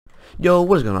Yo,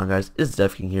 what is going on, guys? It's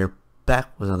TheDevKing here, back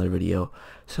with another video.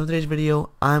 So in today's video,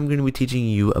 I'm going to be teaching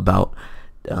you about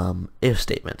if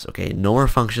statements, okay? No more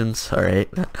functions, alright?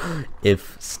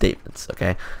 If statements,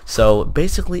 okay? So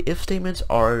basically, if statements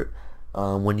are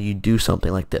when you do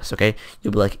something like this, okay?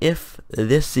 You'll be like, if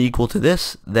this is equal to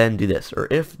this, then do this. Or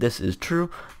if this is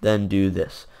true, then do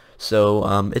this.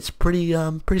 So it's pretty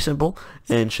simple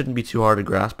and shouldn't be too hard to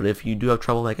grasp. But if you do have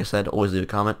trouble, like I said, always leave a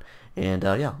comment. And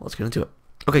yeah, let's get into it.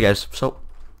 Okay, guys, so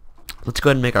let's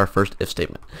go ahead and make our first if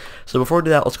statement. So before we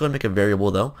do that, let's go ahead and make a variable,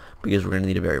 though, because we're going to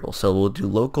need a variable. So we'll do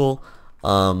local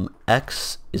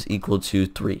x is equal to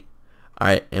 3.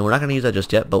 Alright, and we're not going to use that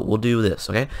just yet, but we'll do this,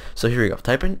 okay? So here we go.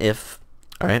 Type in if,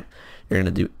 alright? You're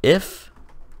going to do if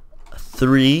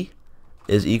 3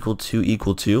 is equal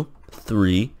to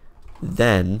 3,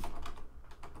 then,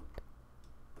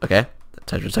 okay?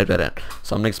 Type that in.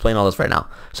 So I'm going to explain all this right now.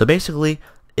 So basically,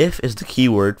 if is the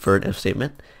keyword for an if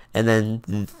statement, and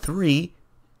then 3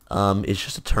 is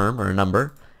just a term or a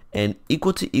number, and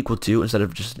equal to instead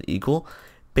of just an equal.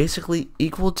 Basically,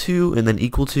 equal to and then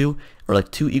equal to, or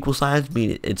like two equal signs,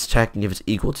 mean it's checking if it's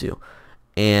equal to.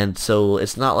 And so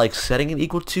it's not like setting an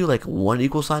equal to like one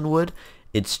equal sign would.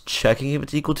 It's checking if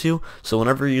it's equal to. So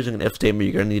whenever you're using an if statement,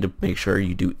 you're going to need to make sure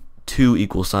you do two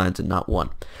equal signs and not one.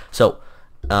 So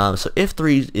if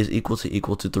 3 is equal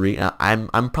to 3,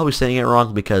 I'm probably saying it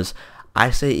wrong because I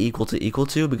say equal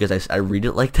to because I read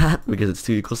it like that because it's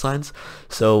two equal signs.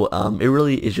 So it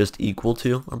really is just equal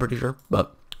to, I'm pretty sure,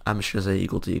 but I'm just gonna say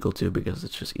equal to because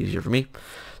it's just easier for me.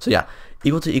 So yeah,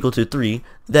 equal to 3,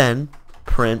 then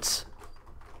print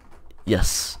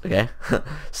yes. Okay.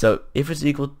 So if 3 is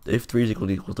equal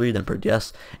to 3, then print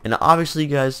yes. And obviously,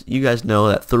 you guys know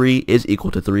that 3 is equal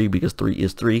to 3 because 3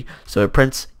 is 3, so it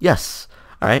prints yes.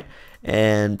 Alright,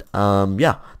 and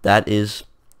yeah, that is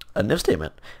an if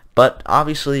statement. But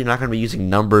obviously, you're not going to be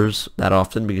using numbers that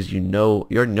often because you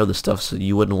already know this stuff, so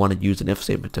you wouldn't want to use an if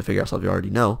statement to figure out stuff you already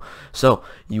know. So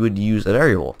you would use a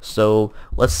variable. So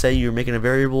let's say you're making a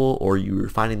variable, or you were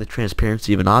finding the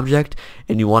transparency of an object,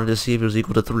 and you wanted to see if it was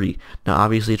equal to 3. Now,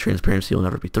 obviously, transparency will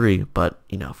never be 3, but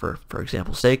you know, for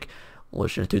example's sake, we're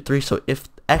just going to do 3. So if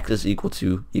x is equal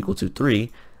to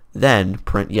 3, then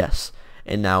print yes.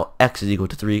 And now x is equal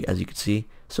to 3, as you can see,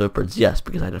 so it prints yes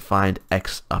because I defined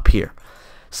x up here.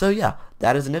 So yeah,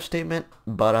 that is an if statement,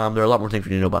 but there are a lot more things we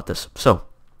need to know about this. So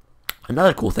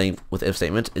another cool thing with if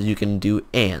statements is you can do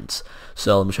ands.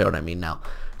 So let me show you what I mean now.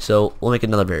 So we'll make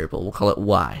another variable. We'll call it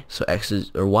y. So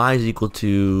y is equal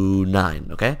to 9.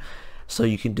 Okay. So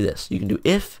you can do this. You can do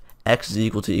if x is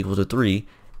equal to 3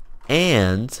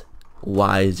 and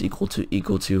y is equal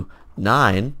to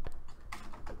 9.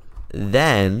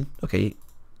 Then okay,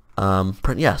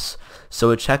 print yes.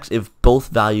 So it checks if both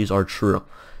values are true.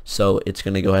 So it's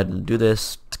going to go ahead and do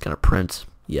this. It's going to print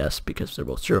yes because they're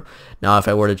both true. Now if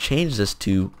I were to change this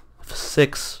to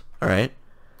 6, all right,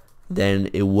 then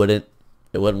it wouldn't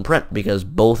print because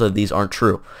both of these aren't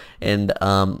true. And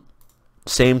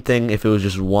same thing if it was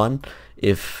just 1.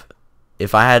 If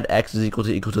I had x is equal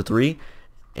to 3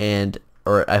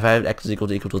 or if I had x is equal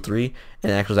to 3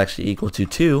 and x was actually equal to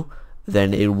 2,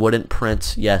 then it wouldn't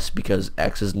print yes because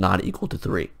x is not equal to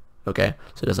 3. Okay,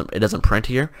 so it doesn't print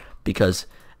here because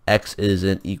x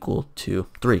isn't equal to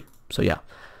 3. So yeah,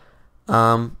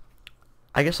 I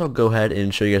guess I'll go ahead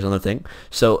and show you guys another thing.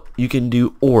 So you can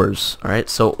do ors. All right,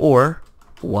 so or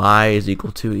y is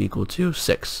equal to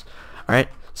 6. All right,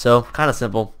 so kind of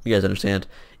simple. You guys understand.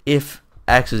 If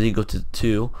x is equal to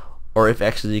 2, or if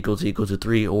x is equal to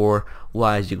 3, or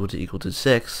y is equal to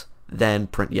 6, then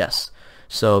print yes.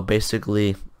 So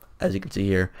basically, as you can see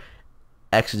here,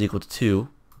 x is equal to 2,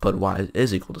 but y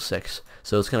is equal to 6.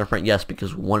 So it's going to print yes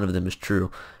because one of them is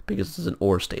true because this is an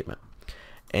or statement.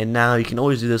 And now you can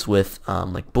always do this with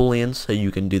like booleans. So you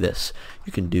can do this.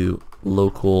 You can do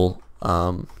local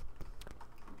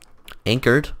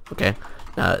anchored. Okay.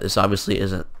 Now this obviously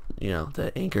isn't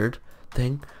the anchored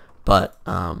thing, but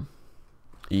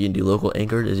you can do local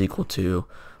anchored is equal to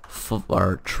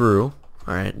or true.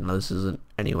 All right. Now this isn't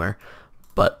anywhere.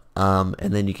 But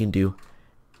and then you can do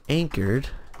anchored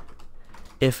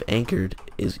if anchored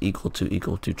is equal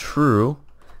to true,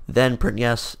 then print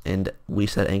yes, and we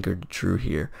set anchored to true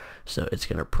here, so it's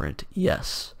gonna print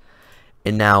yes.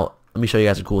 And now let me show you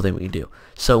guys a cool thing we can do.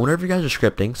 So whenever you guys are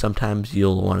scripting, sometimes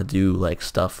you'll want to do like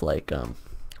stuff like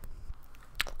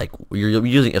you're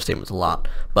using if statements a lot,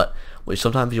 but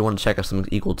sometimes you want to check if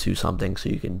something's equal to something so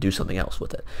you can do something else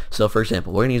with it. So for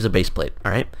example, we're going to use a base plate.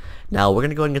 Alright, now we're going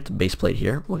to go ahead and get the base plate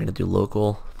here. We're going to do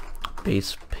local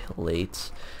base plate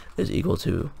is equal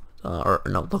to or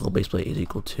no, local baseplate is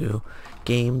equal to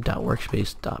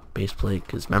game.workspace.baseplate,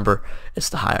 because remember, it's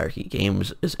the hierarchy. Game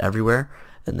is everywhere,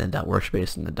 and then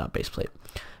 .workspace and then .baseplate.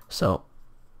 So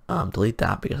delete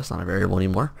that because it's not a variable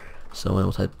anymore. So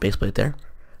we'll type baseplate there.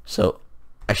 So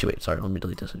actually, wait, sorry, let me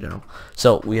delete this in general.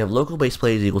 So we have local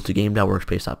baseplate is equal to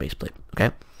game.workspace.baseplate.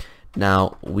 Okay.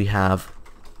 Now we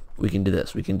can do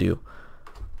this. We can do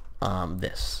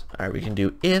this. All right, we can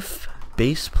do if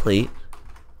baseplate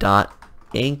dot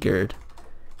anchored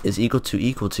is equal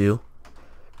to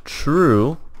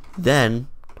true, then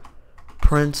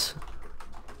print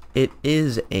it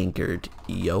is anchored,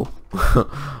 yo.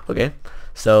 Okay,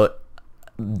 so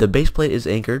the baseplate is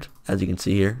anchored, as you can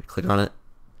see here. Click on it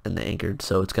and the anchored,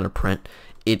 so it's gonna print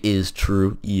it is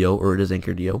true, yo, or it is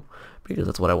anchored, yo, because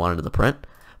that's what I wanted to print.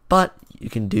 But you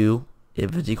can do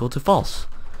if it's equal to false,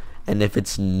 and if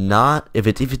it's not, if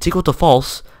it's equal to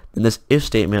false, then this if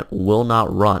statement will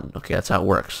not run. Okay, that's how it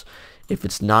works. If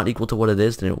it's not equal to what it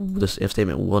is, then this if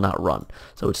statement will not run.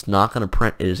 So it's not going to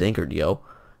print it is anchored, yo,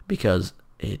 because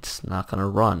it's not going to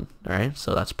run. Alright,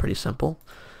 so that's pretty simple.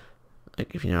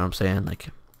 Like, if you know what I'm saying, like,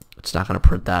 it's not going to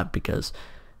print that, because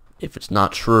if it's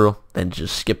not true, then it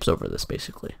just skips over this,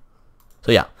 basically.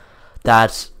 So yeah,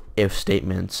 that's if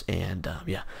statements, and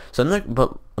yeah. So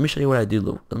but let me show you what I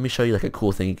do. Let me show you like a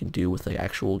cool thing you can do with like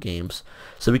actual games.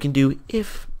 So we can do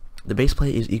if the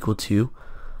baseplate is equal to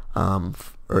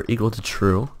or equal to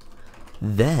true,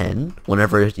 then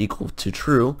whenever it's equal to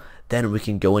true, then we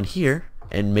can go in here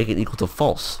and make it equal to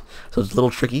false. So it's a little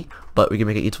tricky, but we can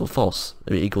make it equal to false.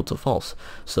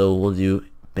 So we'll do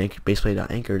make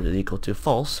baseplate.anchored is equal to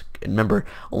false. And remember,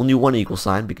 only one equal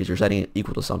sign because you're setting it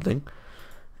equal to something.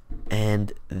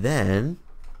 And then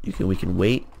we can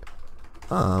wait.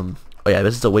 Oh yeah,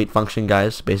 this is a wait function,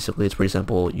 guys. Basically, it's pretty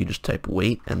simple. You just type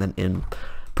wait, and then in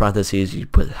parentheses you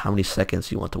put how many seconds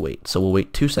you want to wait. So we'll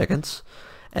wait 2 seconds,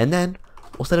 and then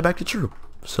we'll set it back to true.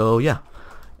 So yeah,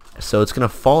 so it's gonna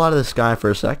fall out of the sky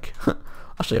for a sec.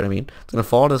 I'll show you what I mean. It's gonna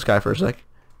fall out of the sky for a sec,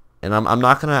 and I'm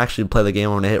not gonna actually play the game.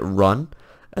 I'm gonna hit run,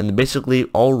 and basically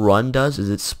all run does is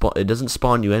it doesn't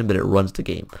spawn you in, but it runs the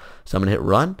game. So I'm gonna hit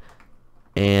run,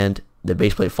 and the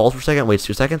baseplate falls for a second, waits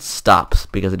 2 seconds, stops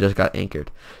because it just got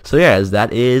anchored. So yeah,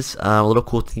 that is a little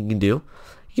cool thing you can do.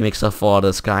 You can make stuff fall out of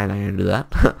the sky, and I'm gonna do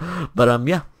that. But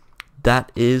yeah,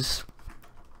 that is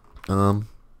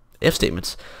if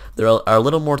statements. There are a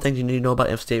little more things you need to know about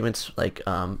if statements, like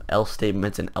else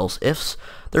statements and else ifs.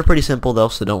 They're pretty simple though,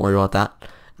 so don't worry about that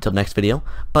until next video.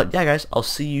 But yeah, guys, I'll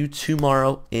see you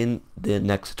tomorrow in the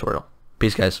next tutorial.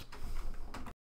 Peace, guys.